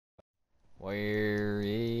Where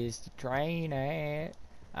is the train at?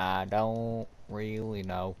 I don't really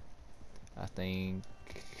know. I think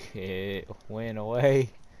it went away.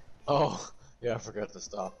 Oh, yeah, I forgot to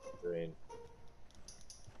stop the train.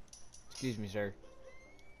 Excuse me, sir.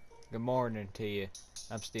 Good morning to you.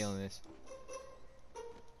 I'm stealing this.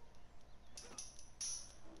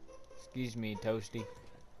 Excuse me, Toasty.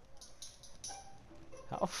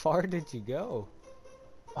 How far did you go?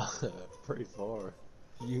 Pretty far.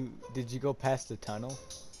 Did you go past the tunnel?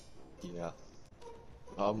 Yeah.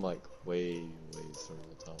 I'm like way from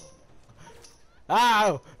the tunnel.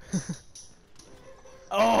 Ow!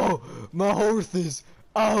 Oh, my horses!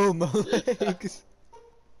 Oh, my legs!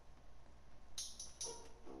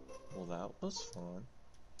 Well, that was fun.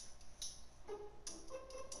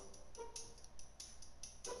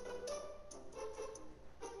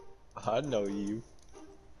 I know you.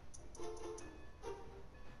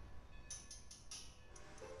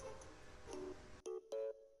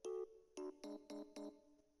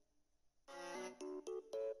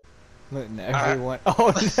 Letting everyone.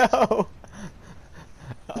 Oh no!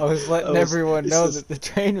 I was letting everyone know that the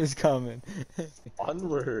train was coming.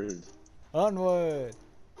 Onward. Onward!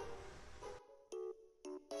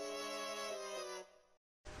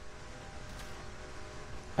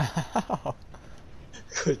 Ow.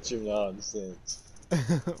 Quit your nonsense.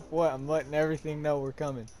 What? I'm letting everything know we're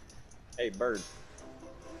coming. Hey, bird.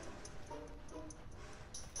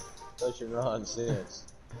 Quit your nonsense.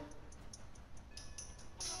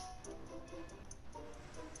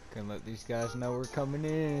 Gonna let these guys know we're coming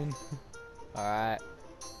in. Alright.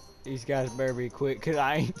 These guys better be quick, cause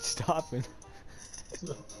I ain't stopping.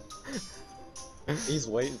 He's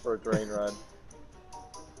waiting for a train ride.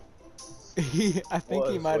 I think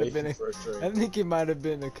he might have been I think he might have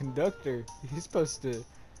been a conductor. He's supposed to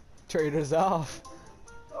trade us off.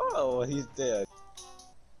 Oh, he's dead.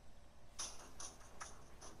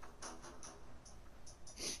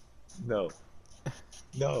 No.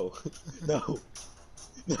 No. No.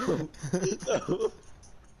 No. No.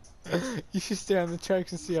 You should stay on the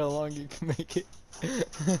tracks and see how long you can make it.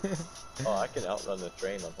 Oh, I can outrun the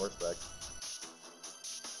train on horseback.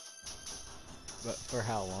 But for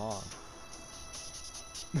how long?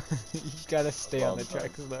 You gotta stay on the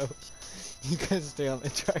tracks though. You gotta stay on the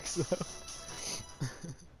tracks though.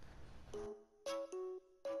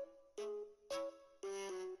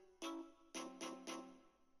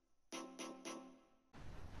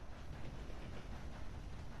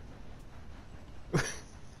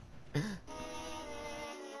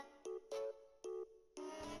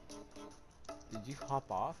 Did you hop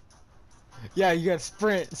off? Yeah, you gotta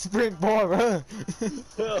sprint, boy, run!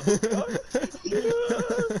 I'm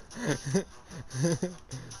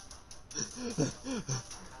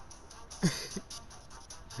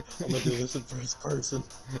gonna do this in first person.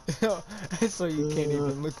 So you can't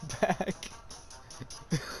even look back.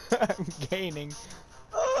 I'm gaining.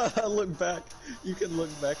 I look back. You can look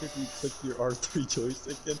back if you click your R3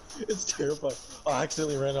 joystick in. It's terrifying. Oh, I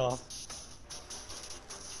accidentally ran off.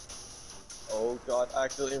 Oh god, I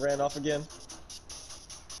accidentally ran off again.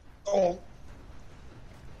 Oh!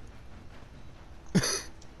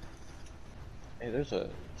 Hey, there's a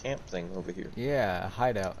camp thing over here. Yeah,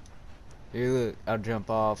 hideout. Here, look, I'll jump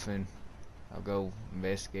off and I'll go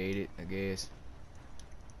investigate it, I guess.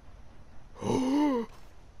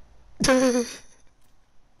 The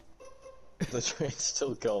train's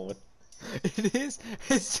still going. It is?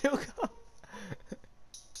 It's still going.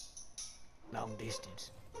 Long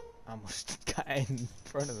distance. I almost got in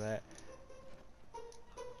front of that.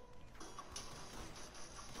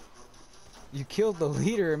 You killed the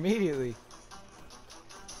leader immediately.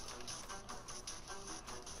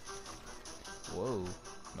 Whoa,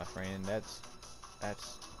 my friend, that's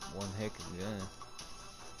one heck of a gun.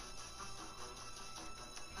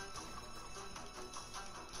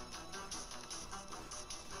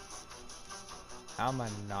 How am I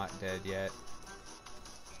not dead yet?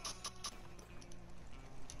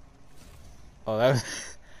 Oh, that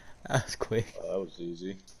was quick. Oh, that was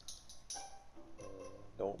easy.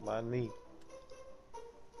 Don't mind me.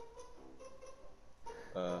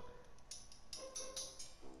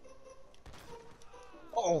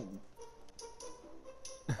 Oh!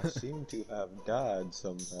 I seem to have died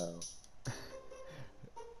somehow.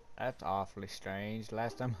 That's awfully strange.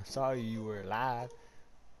 Last time I saw you, you were alive.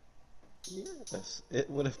 Yes, it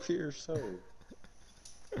would appear so.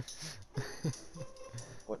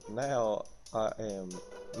 But now I am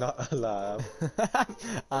not alive.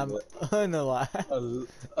 I'm unalive.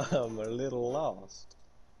 I'm a little lost.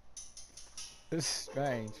 It's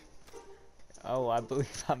strange. Oh, I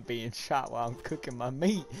believe I'm being shot while I'm cooking my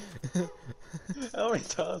meat. How many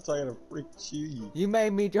times am I gonna freak shoot you? You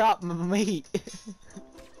made me drop my meat.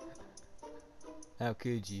 How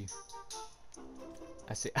could you?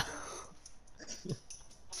 I said.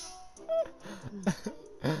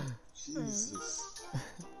 Jesus.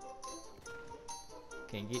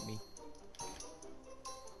 Can't get me.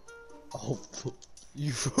 Oh,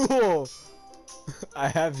 You fool! I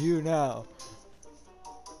have you now.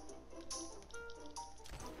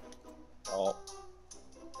 oh.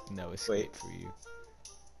 No escape Wait. for you.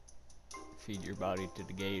 Feed your body to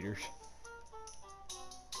the gators.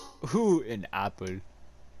 Ooh, an apple.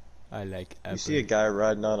 I like apple. You see a guy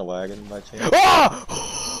riding on a wagon by chance? Ah!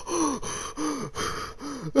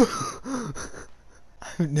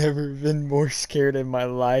 I've never been more scared in my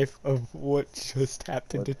life of what just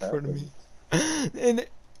happened in front of me. And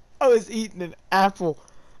I was eating an apple,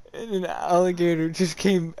 and an alligator just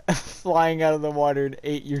came flying out of the water and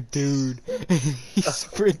ate your dude. And he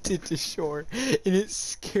sprinted to shore, and it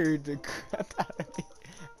scared the crap out of me.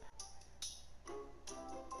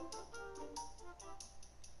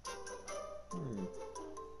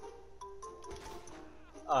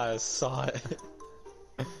 I saw it.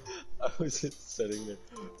 I was just sitting there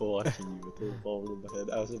watching you with the revolver in my head.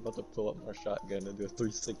 I was about to pull up my shotgun and do a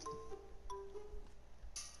 360.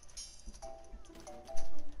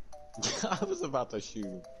 I was about to shoot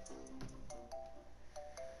him.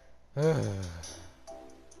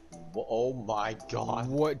 Oh my god.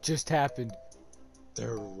 What just happened?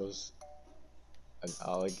 There was an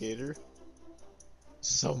alligator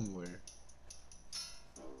somewhere.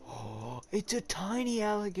 Oh, it's a tiny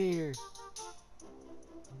alligator.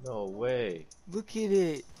 No way. Look at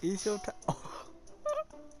it. It's so tiny. Oh.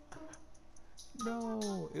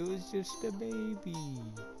 No, it was just a baby.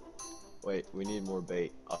 Wait, we need more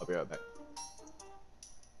bait. I'll be right back.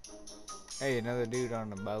 Hey, another dude on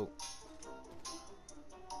the boat.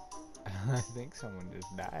 I think someone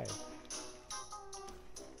just died.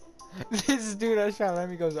 This dude I shot at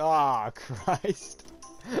me goes, "Ah, Christ."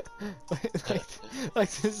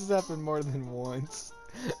 like this has happened more than once.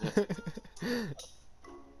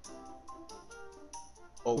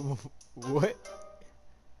 Oh, what?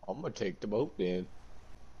 I'm gonna take the boat then.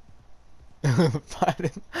 Fight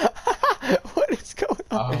him. What is going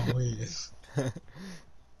on? Oh, wait.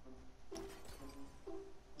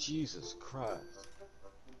 Jesus Christ.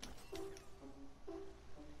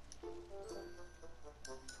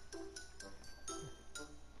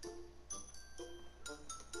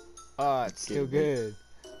 Oh, it's still good.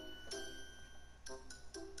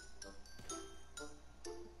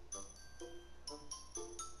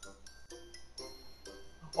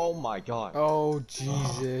 Oh my god. Oh,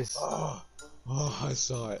 Jesus. Oh, I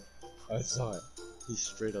saw it. I saw it. He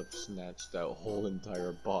straight up snatched that whole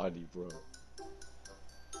entire body, bro.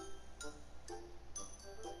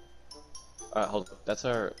 Alright, hold up. That's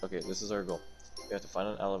our... Okay, this is our goal. We have to find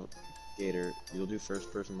an alligator. You'll do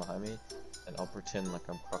first person behind me, and I'll pretend like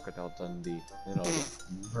I'm Crocodile Dundee. And I'll get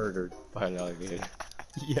murdered by an alligator.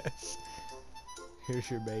 Yes. Here's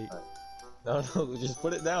your bait. No, no, just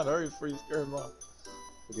put it down. Hurry before you scare him off.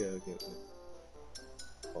 Okay.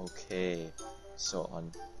 Okay, so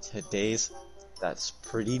on today's That's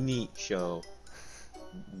Pretty Neat show,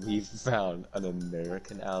 we found an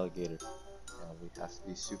American alligator. Now we have to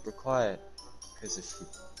be super quiet, because if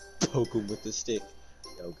we poke him with the stick,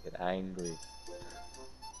 they'll get angry.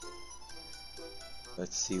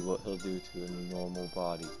 Let's see what he'll do to a normal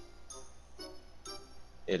body.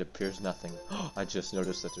 It appears nothing. I just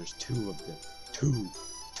noticed that there's two of them.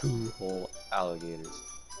 Two whole alligators.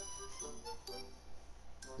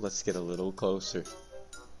 Let's get a little closer.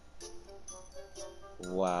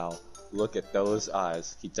 Wow, look at those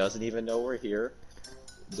eyes. He doesn't even know we're here.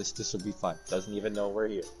 This will be fine. Doesn't even know we're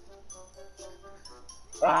here.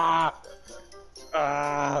 Ah!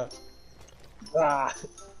 Ah! Ah!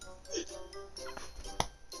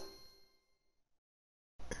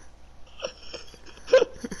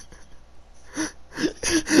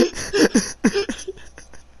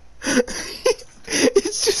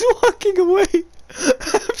 It's just walking away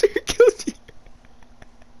after it killed you.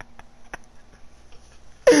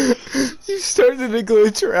 You started to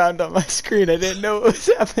glitch around on my screen. I didn't know what was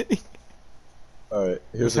happening. Alright,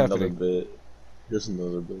 here's What's another happening? bit. Here's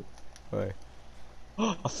another bit. What?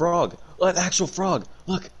 A frog! Oh, an actual frog!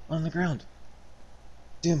 Look, on the ground.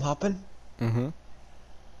 See him hopping? Mm-hmm.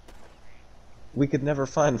 We could never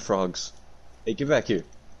find frogs. Hey, get back here.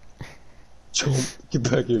 Chomp, get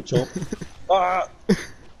back here, chomp. Ah!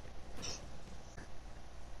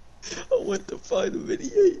 I went to find him and he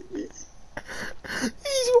ate me.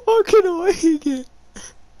 He's walking away again.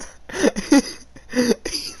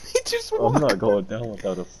 He just I'm walked. not going down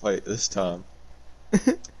without a fight this time.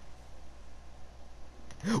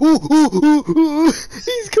 Ooh, ooh, ooh, ooh.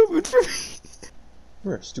 He's coming for me.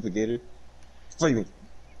 Come here, stupid gator. Fight me.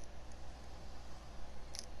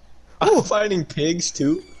 Ooh. I'm fighting pigs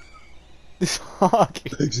too. This hawk.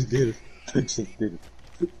 Pigs and gators. Pigs and gators.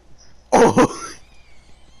 Oh.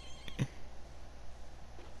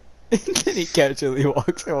 And then he casually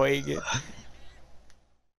walks away again.